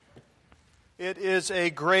It is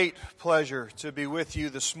a great pleasure to be with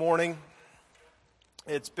you this morning.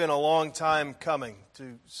 It's been a long time coming,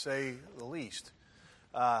 to say the least,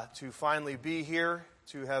 to finally be here,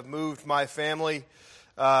 to have moved my family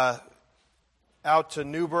out to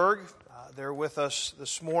Newburgh. They're with us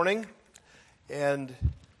this morning, and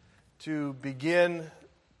to begin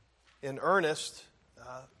in earnest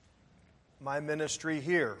my ministry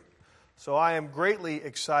here. So I am greatly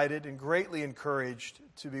excited and greatly encouraged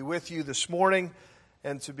to be with you this morning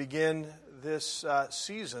and to begin this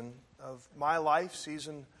season of my life,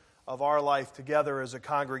 season of our life together as a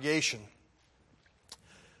congregation.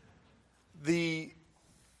 The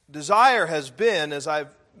desire has been, as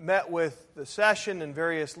I've met with the session and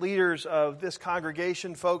various leaders of this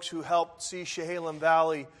congregation, folks who helped see Chehalem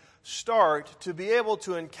Valley start, to be able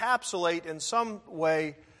to encapsulate in some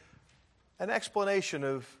way an explanation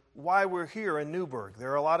of why we're here in Newburgh.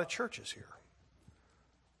 There are a lot of churches here.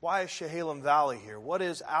 Why is Chehalem Valley here? What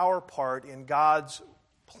is our part in God's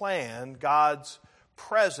plan, God's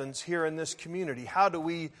presence here in this community? How do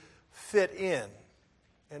we fit in?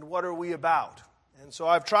 And what are we about? And so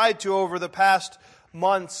I've tried to, over the past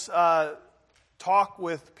months, talk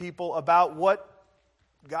with people about what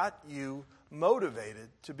got you motivated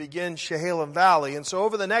to begin Chehalem Valley. And so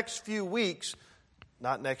over the next few weeks,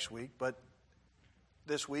 not next week, but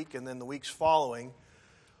this week and then the weeks following,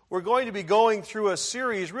 we're going to be going through a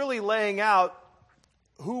series really laying out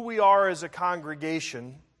who we are as a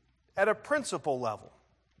congregation at a principle level,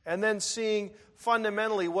 and then seeing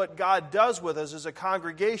fundamentally what God does with us as a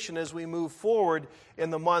congregation as we move forward in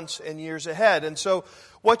the months and years ahead. And so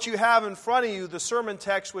what you have in front of you, the sermon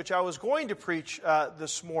text which I was going to preach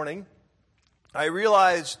this morning, I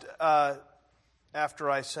realized after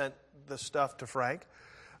I sent the stuff to Frank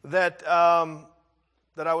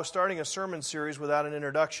that I was starting a sermon series without an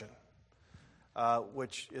introduction,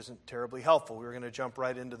 which isn't terribly helpful. We were going to jump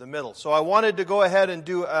right into the middle. So I wanted to go ahead and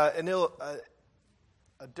do a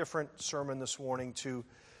different sermon this morning to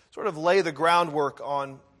sort of lay the groundwork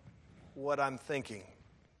on what I'm thinking.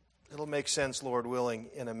 It'll make sense, Lord willing,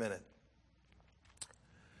 in a minute.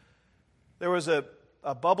 There was a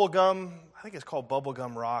bubblegum, I think it's called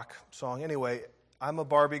Bubblegum Rock song. Anyway, I'm a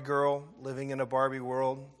Barbie girl living in a Barbie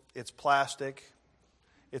world. It's plastic.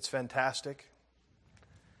 It's fantastic.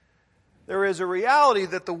 There is a reality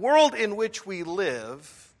that the world in which we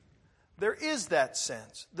live, there is that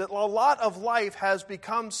sense that a lot of life has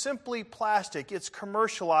become simply plastic. It's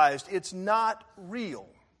commercialized. It's not real.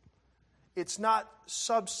 It's not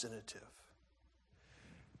substantive.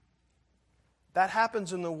 That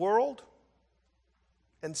happens in the world,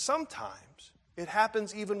 and sometimes it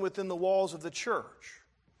happens even within the walls of the church.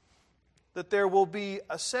 That there will be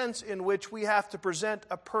a sense in which we have to present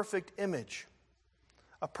a perfect image,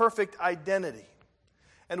 a perfect identity.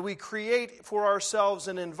 And we create for ourselves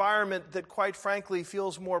an environment that, quite frankly,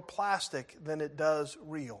 feels more plastic than it does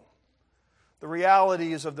real. The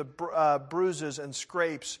realities of the bruises and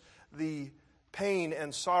scrapes, the pain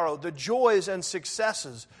and sorrow, the joys and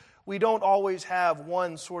successes, we don't always have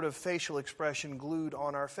one sort of facial expression glued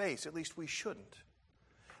on our face. At least we shouldn't.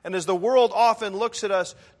 And as the world often looks at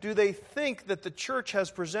us, do they think that the church has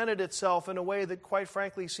presented itself in a way that, quite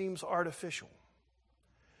frankly, seems artificial?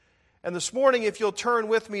 And this morning, if you'll turn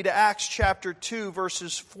with me to Acts chapter 2,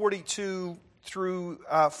 verses 42 through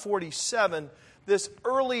 47, this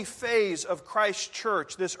early phase of Christ's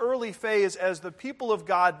church, this early phase as the people of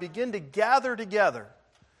God begin to gather together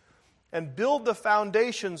and build the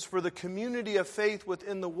foundations for the community of faith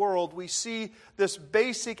within the world, we see this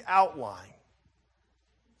basic outline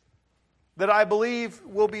that I believe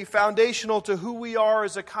will be foundational to who we are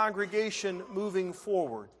as a congregation moving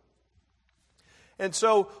forward. And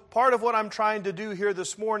so part of what I'm trying to do here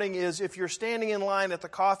this morning is, if you're standing in line at the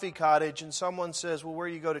coffee cottage and someone says, well, where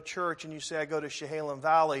do you go to church? And you say, I go to Chehalem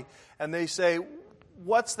Valley. And they say,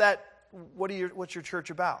 what's that? What's your church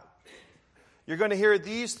about? You're going to hear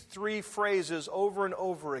these three phrases over and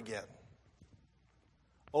over again.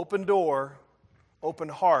 Open door, open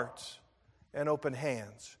hearts, and open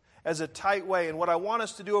hands. As a tight way. And what I want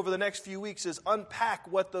us to do over the next few weeks is unpack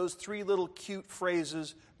what those three little cute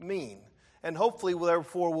phrases mean. And hopefully,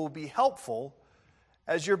 therefore, will be helpful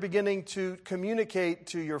as you're beginning to communicate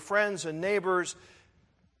to your friends and neighbors,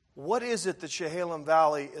 what is it that Chehalem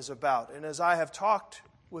Valley is about? And as I have talked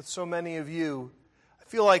with so many of you, I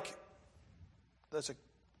feel like that's a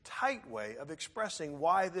tight way of expressing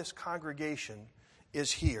why this congregation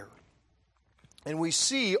is here. And we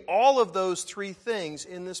see all of those three things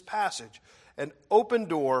in this passage: an open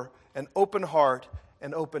door, an open heart,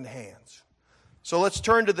 and open hands. So let's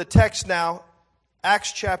turn to the text now,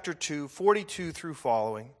 Acts chapter 2, 42 through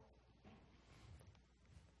following.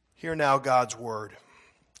 Hear now God's word.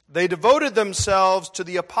 They devoted themselves to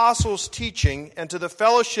the apostles' teaching and to the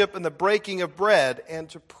fellowship and the breaking of bread and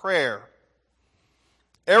to prayer.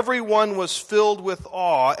 Everyone was filled with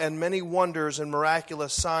awe, and many wonders and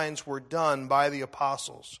miraculous signs were done by the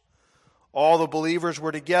apostles. All the believers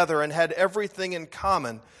were together and had everything in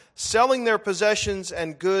common, selling their possessions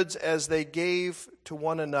and goods as they gave to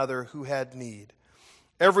one another who had need.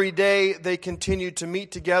 Every day they continued to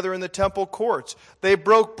meet together in the temple courts. They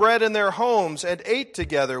broke bread in their homes and ate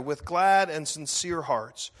together with glad and sincere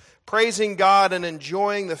hearts, praising God and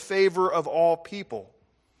enjoying the favor of all people.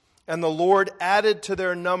 And the Lord added to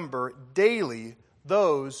their number daily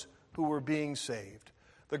those who were being saved.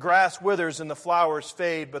 The grass withers and the flowers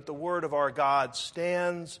fade, but the word of our God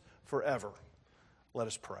stands forever. Let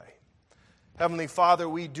us pray. Heavenly Father,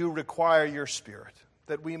 we do require your Spirit,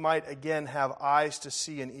 that we might again have eyes to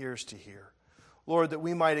see and ears to hear. Lord, that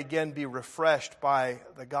we might again be refreshed by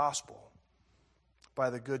the gospel, by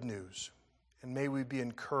the good news. And may we be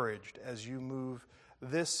encouraged as you move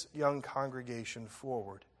this young congregation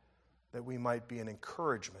forward, that we might be an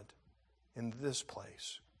encouragement in this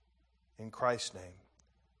place. In Christ's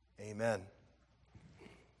name, amen.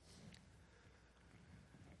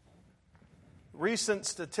 Recent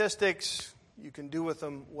statistics, you can do with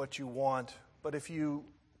them what you want, but if you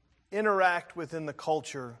interact within the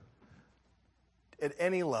culture at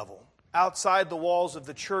any level, outside the walls of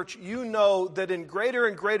the church, you know that in greater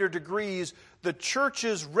and greater degrees, the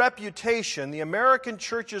church's reputation, the American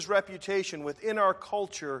church's reputation within our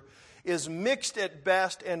culture is mixed at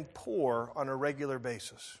best and poor on a regular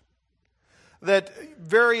basis. That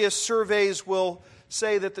various surveys will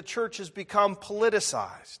say that the church has become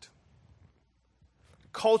politicized,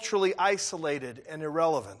 culturally isolated and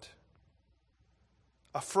irrelevant,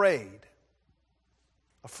 afraid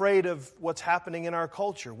of what's happening in our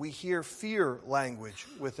culture. We hear fear language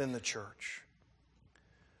within the church.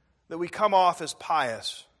 That we come off as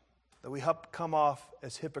pious, that we come off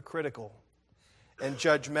as hypocritical and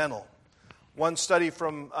judgmental. One study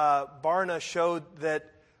from Barna showed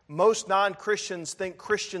that most non-Christians think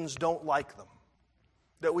Christians don't like them,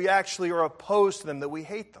 that we actually are opposed to them, that we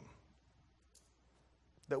hate them,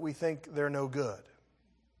 that we think they're no good.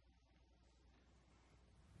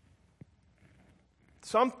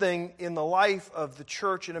 Something in the life of the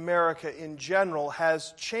church in America in general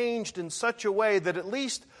has changed in such a way that at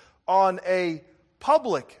least on a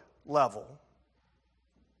public level,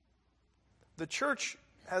 the church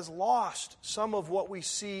has lost some of what we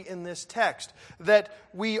see in this text, that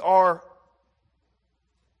we are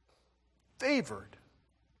favored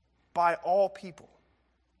by all people,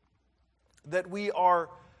 that we are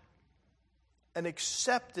an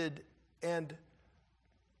accepted and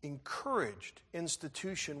encouraged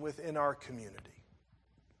institution within our community.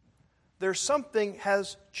 There's something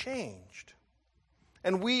has changed.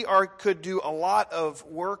 And we could do a lot of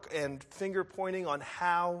work and finger pointing on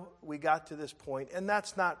how we got to this point, and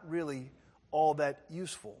that's not really all that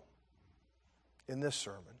useful in this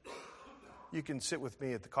sermon. You can sit with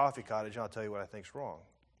me at the coffee cottage and I'll tell you what I think's wrong.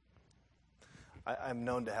 I'm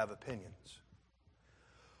known to have opinions.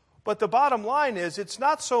 But the bottom line is, it's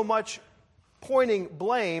not so much pointing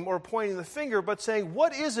blame or pointing the finger, but saying,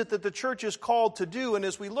 what is it that the church is called to do? And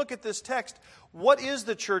as we look at this text, what is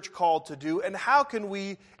the church called to do, and how can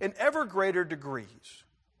we, in ever greater degrees,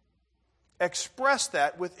 express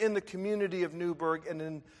that within the community of Newburgh and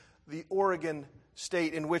in the Oregon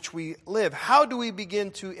state in which we live? How do we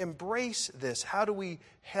begin to embrace this? How do we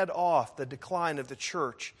head off the decline of the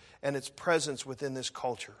church and its presence within this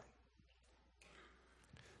culture?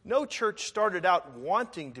 No church started out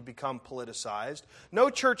wanting to become politicized. No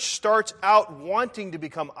church starts out wanting to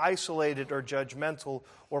become isolated or judgmental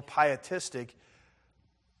or pietistic.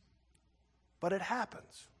 But it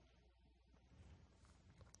happens.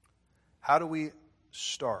 How do we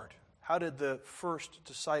start? How did the first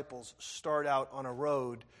disciples start out on a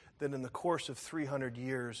road that in the course of 300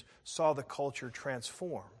 years saw the culture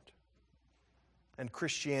transformed and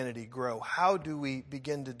Christianity grow? How do we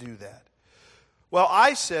begin to do that? Well,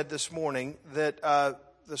 I said this morning that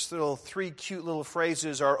this little three cute little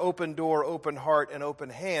phrases are open door, open heart, and open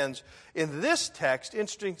hands. In this text,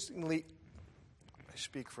 interestingly, I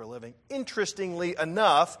speak for a living, interestingly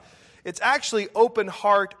enough, it's actually open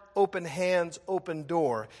heart, open hands, open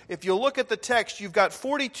door. If you look at the text, you've got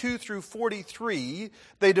 42 through 43.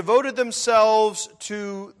 They devoted themselves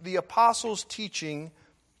to the apostles' teaching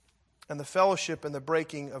and the fellowship and the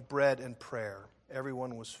breaking of bread and prayer.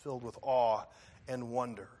 Everyone was filled with awe and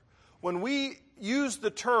wonder. When we use the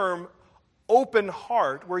term open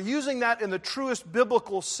heart, we're using that in the truest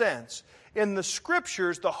biblical sense. In the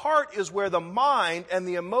Scriptures, the heart is where the mind and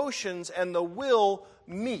the emotions and the will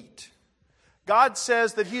meet. God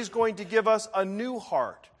says that He's going to give us a new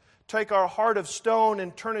heart, take our heart of stone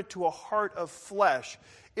and turn it to a heart of flesh.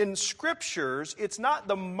 In Scriptures, it's not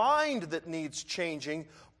the mind that needs changing,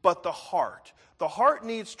 but the heart. The heart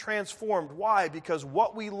needs transformed. Why? Because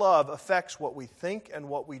what we love affects what we think and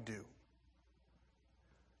what we do.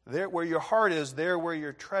 There where your heart is, there where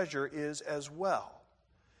your treasure is as well.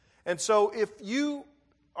 And so if you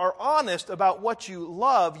are honest about what you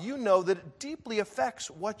love, you know that it deeply affects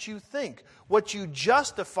what you think, what you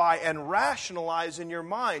justify and rationalize in your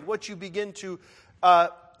mind, what you begin to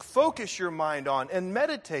focus your mind on and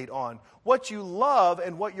meditate on. What you love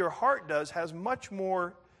and what your heart does has much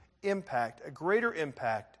more impact, a greater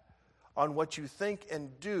impact on what you think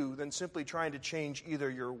and do than simply trying to change either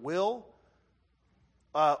your will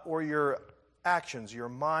or your actions, your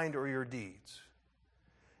mind or your deeds.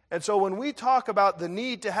 And so when we talk about the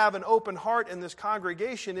need to have an open heart in this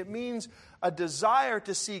congregation, it means a desire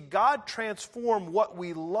to see God transform what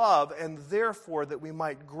we love, and therefore that we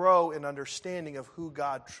might grow in understanding of who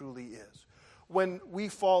God truly is. When we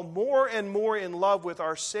fall more and more in love with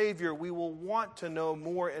our Savior, we will want to know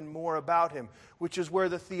more and more about Him, which is where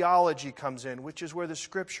the theology comes in, which is where the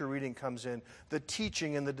Scripture reading comes in, the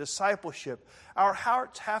teaching and the discipleship. Our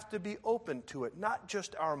hearts have to be open to it, not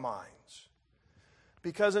just our minds.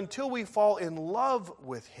 Because until we fall in love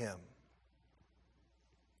with Him,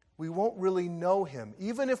 we won't really know Him,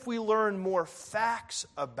 even if we learn more facts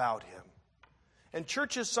about Him. And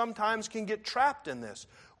churches sometimes can get trapped in this.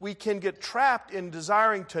 We can get trapped in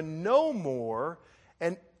desiring to know more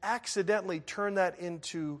and accidentally turn that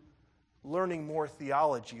into learning more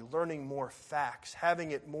theology, learning more facts, having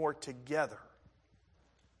it more together.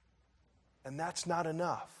 And that's not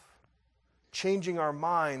enough. Changing our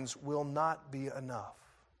minds will not be enough.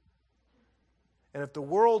 And if the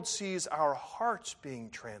world sees our hearts being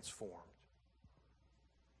transformed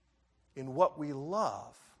in what we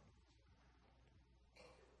love,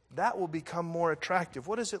 that will become more attractive.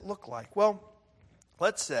 What does it look like? Well,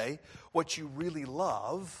 let's say what you really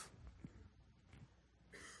love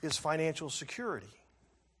is financial security.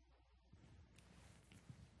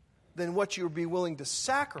 Then what you'll be willing to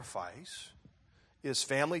sacrifice is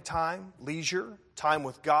family time, leisure, time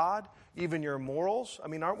with God, even your morals. I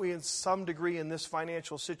mean, aren't we in some degree in this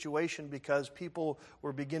financial situation because people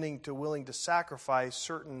were beginning to willing to sacrifice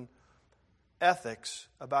certain ethics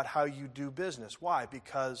about how you do business? Why?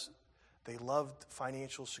 Because they loved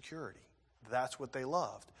financial security. That's what they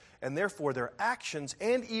loved. And therefore their actions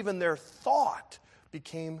and even their thought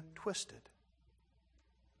became twisted.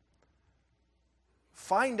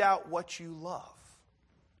 Find out what you love,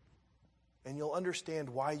 and you'll understand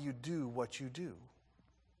why you do what you do.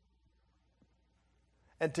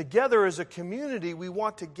 And together as a community, we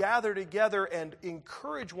want to gather together and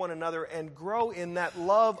encourage one another and grow in that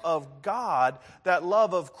love of God, that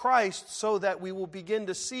love of Christ, so that we will begin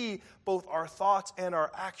to see both our thoughts and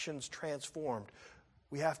our actions transformed.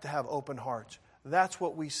 We have to have open hearts. That's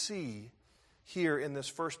what we see here in this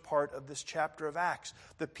first part of this chapter of Acts.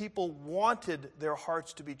 The people wanted their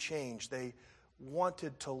hearts to be changed. They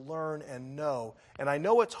wanted to learn and know. And I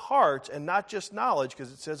know it's hearts and not just knowledge,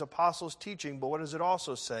 because it says apostles' teaching, but what does it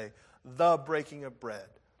also say? The breaking of bread,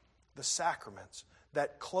 the sacraments,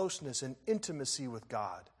 that closeness and intimacy with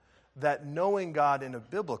God, that knowing God in a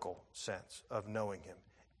biblical sense of knowing Him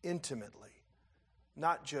intimately,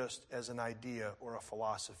 not just as an idea or a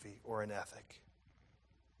philosophy or an ethic.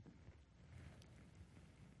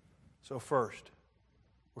 So first,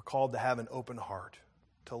 we're called to have an open heart,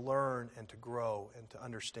 to learn and to grow and to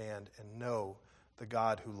understand and know the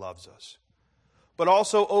God who loves us. But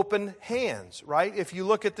also open hands, right? If you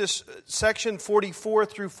look at this section 44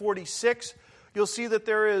 through 46, you'll see that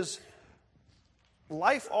there is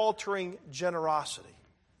life-altering generosity.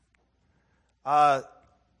 Again,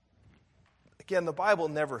 the Bible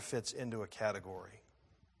never fits into a category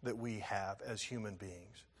that we have as human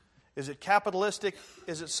beings. Is it capitalistic?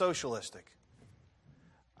 Is it socialistic?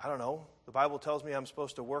 I don't know. The Bible tells me I'm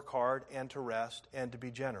supposed to work hard and to rest and to be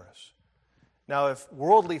generous. Now, if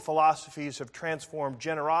worldly philosophies have transformed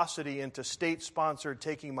generosity into state-sponsored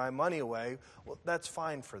taking my money away, well, that's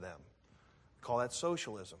fine for them. Call that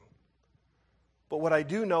socialism. But what I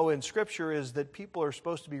do know in Scripture is that people are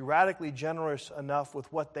supposed to be radically generous enough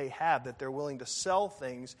with what they have, that they're willing to sell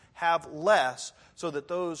things, have less, so that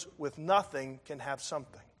those with nothing can have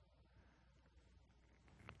something.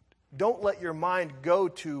 Don't let your mind go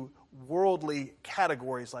to worldly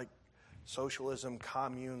categories like socialism,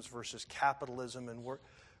 communes versus capitalism and work.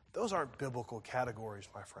 Those aren't biblical categories,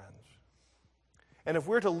 my friends. And if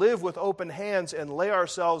we're to live with open hands and lay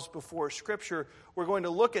ourselves before Scripture, we're going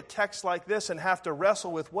to look at texts like this and have to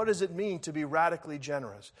wrestle with what does it mean to be radically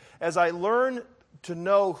generous. As I learn to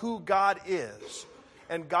know who God is,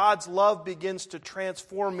 and God's love begins to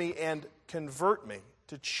transform me and convert me,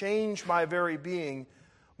 to change my very being,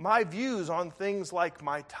 my views on things like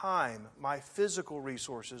my time, my physical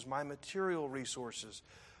resources, my material resources,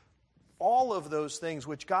 all of those things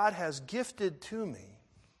which God has gifted to me,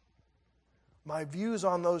 my views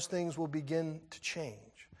on those things will begin to change.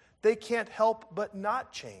 They can't help but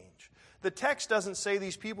not change. The text doesn't say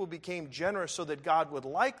these people became generous so that God would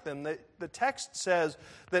like them. The text says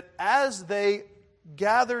that as they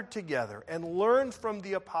gathered together and learned from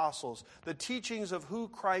the apostles the teachings of who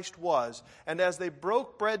Christ was, and as they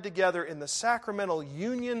broke bread together in the sacramental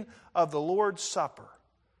union of the Lord's Supper,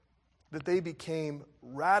 that they became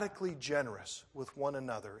radically generous with one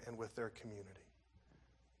another and with their community.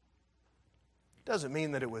 Doesn't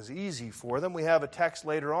mean that it was easy for them. We have a text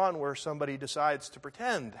later on where somebody decides to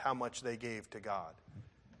pretend how much they gave to God.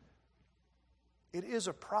 It is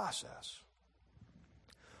a process.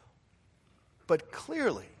 But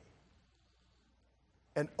clearly,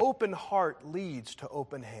 an open heart leads to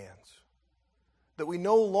open hands. That we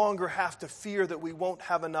no longer have to fear that we won't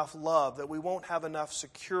have enough love, that we won't have enough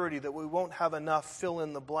security, that we won't have enough fill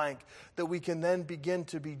in the blank, that we can then begin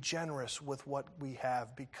to be generous with what we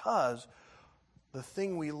have because the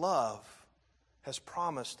thing we love has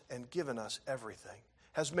promised and given us everything,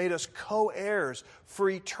 has made us co-heirs for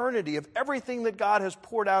eternity of everything that God has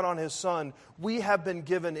poured out on His Son. We have been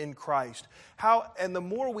given in Christ. And the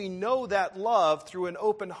more we know that love through an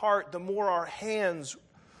open heart, the more our hands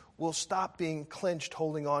will stop being clenched,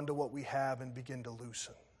 holding on to what we have, and begin to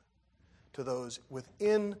loosen to those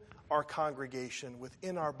within our congregation,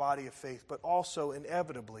 within our body of faith, but also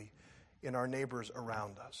inevitably in our neighbors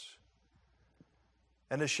around us.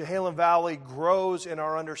 And as Chehalem Valley grows in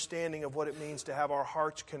our understanding of what it means to have our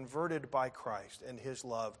hearts converted by Christ and His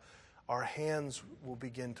love, our hands will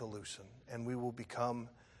begin to loosen and we will become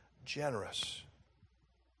generous.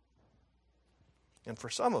 And for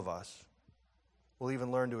some of us, we'll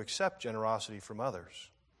even learn to accept generosity from others.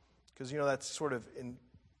 Because, that's sort of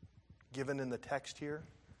given in the text here.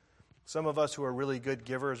 Some of us who are really good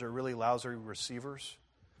givers are really lousy receivers.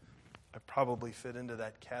 I probably fit into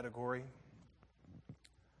that category.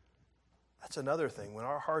 That's another thing. When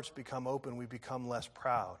our hearts become open, we become less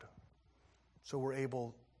proud. So we're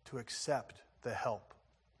able to accept the help,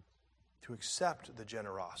 to accept the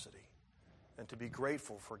generosity, and to be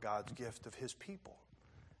grateful for God's gift of His people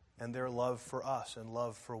and their love for us and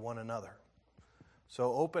love for one another.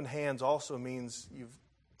 So open hands also means you've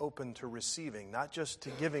open to receiving, not just to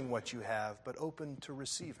giving what you have, but open to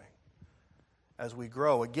receiving as we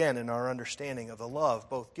grow again in our understanding of the love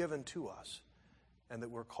both given to us and that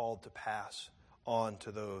we're called to pass on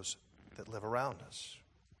to those that live around us.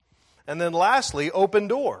 And then lastly, open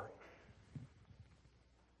door.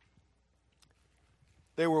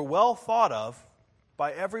 They were well thought of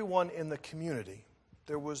by everyone in the community.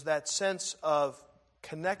 There was that sense of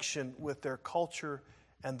connection with their culture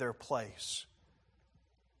and their place.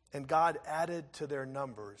 And God added to their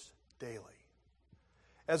numbers daily.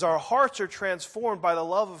 As our hearts are transformed by the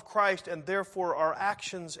love of Christ, and therefore our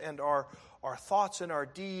actions and our thoughts and our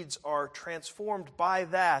deeds are transformed by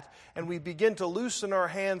that, and we begin to loosen our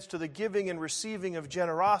hands to the giving and receiving of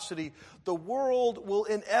generosity, the world will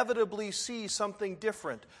inevitably see something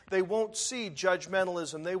different. They won't see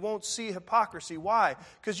judgmentalism. They won't see hypocrisy. Why?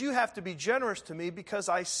 Because you have to be generous to me because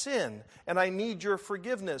I sin, and I need your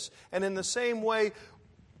forgiveness. And in the same way,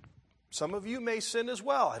 some of you may sin as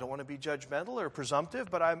well. I don't want to be judgmental or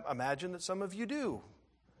presumptive, but I imagine that some of you do.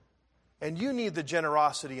 And you need the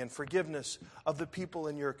generosity and forgiveness of the people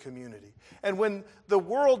in your community. And when the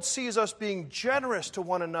world sees us being generous to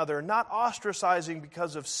one another, not ostracizing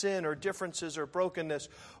because of sin or differences or brokenness,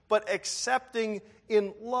 but accepting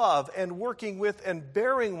in love and working with and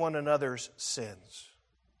bearing one another's sins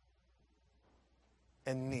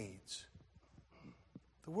and needs.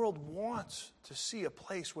 The world wants to see a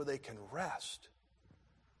place where they can rest,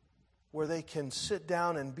 where they can sit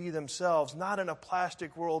down and be themselves, not in a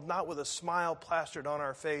plastic world, not with a smile plastered on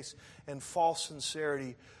our face and false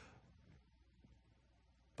sincerity,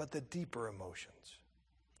 but the deeper emotions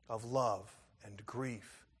of love and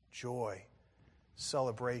grief, joy,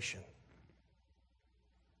 celebration.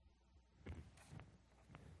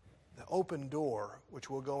 The open door, which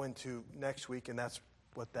we'll go into next week, and that's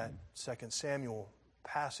what that 2 Samuel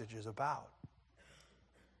passage is about.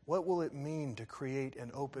 What will it mean to create an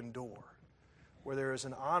open door where there is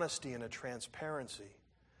an honesty and a transparency,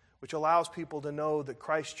 which allows people to know that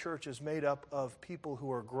Christ Church is made up of people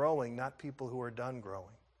who are growing, not people who are done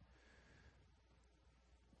growing.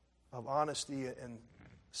 Of honesty and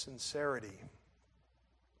sincerity,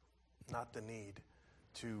 not the need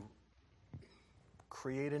to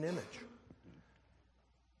create an image.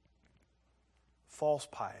 False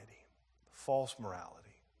piety, false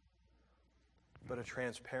morality, but a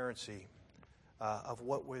transparency of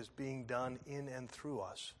what was being done in and through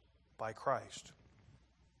us by Christ.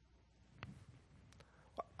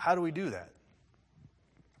 How do we do that?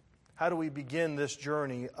 How do we begin this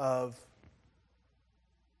journey of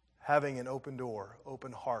having an open door,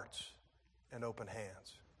 open hearts, and open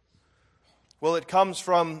hands? Well, it comes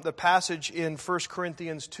from the passage in 1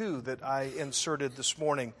 Corinthians 2 that I inserted this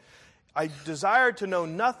morning. I desire to know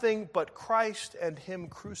nothing but Christ and Him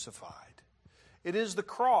crucified. It is the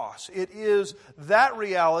cross. It is that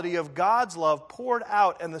reality of God's love poured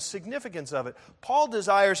out and the significance of it. Paul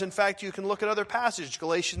desires, in fact, you can look at other passages,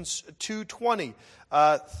 Galatians 2:20,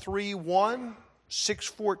 3:1,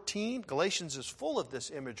 6:14. Galatians is full of this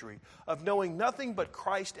imagery of knowing nothing but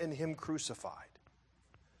Christ and Him crucified.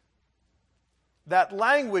 That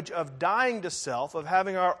language of dying to self, of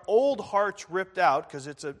having our old hearts ripped out, because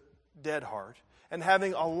it's a dead heart, and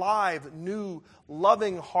having a live, new,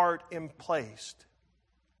 loving heart emplaced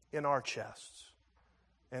in our chests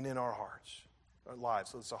and in our hearts. Our lives.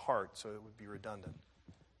 So it's a heart, so it would be redundant.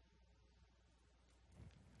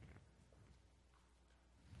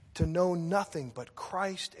 To know nothing but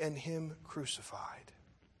Christ and Him crucified.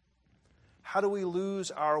 How do we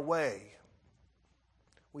lose our way?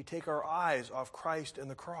 We take our eyes off Christ and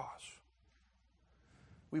the cross.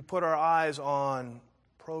 We put our eyes on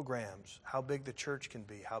programs, how big the church can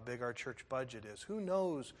be, how big our church budget is. Who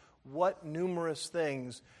knows what numerous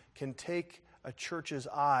things can take a church's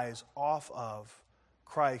eyes off of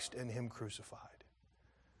Christ and Him crucified.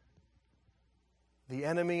 The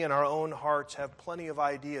enemy in our own hearts have plenty of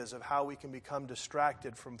ideas of how we can become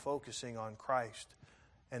distracted from focusing on Christ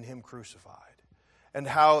and Him crucified, and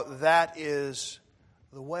how that is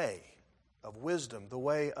the way of wisdom, the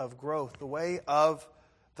way of growth, the way of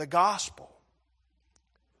the gospel.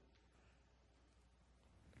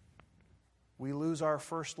 We lose our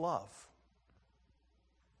first love.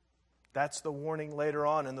 That's the warning later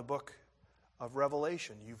on in the book of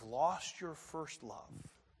Revelation. You've lost your first love.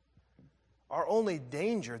 Our only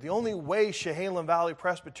danger, the only way Chehalem Valley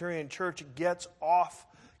Presbyterian Church gets off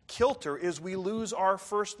kilter is we lose our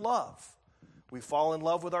first love. We fall in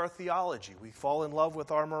love with our theology. We fall in love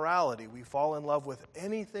with our morality. We fall in love with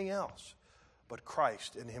anything else but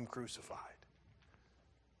Christ and Him crucified.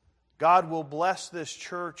 God will bless this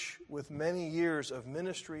church with many years of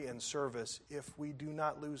ministry and service if we do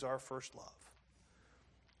not lose our first love,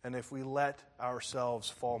 and if we let ourselves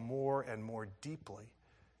fall more and more deeply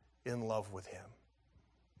in love with Him.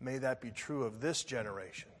 May that be true of this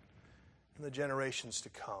generation and the generations to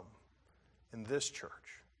come in this church.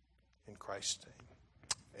 In Christ's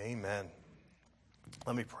name, amen.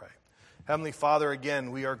 Let me pray. Heavenly Father, again,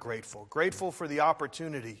 we are grateful. Grateful for the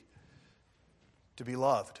opportunity to be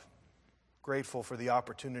loved. Grateful for the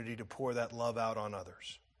opportunity to pour that love out on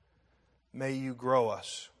others. May You grow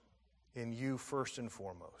us in You first and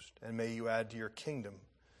foremost, and may You add to Your kingdom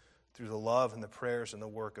through the love and the prayers and the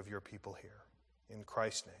work of Your people here. In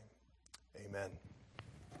Christ's name, amen.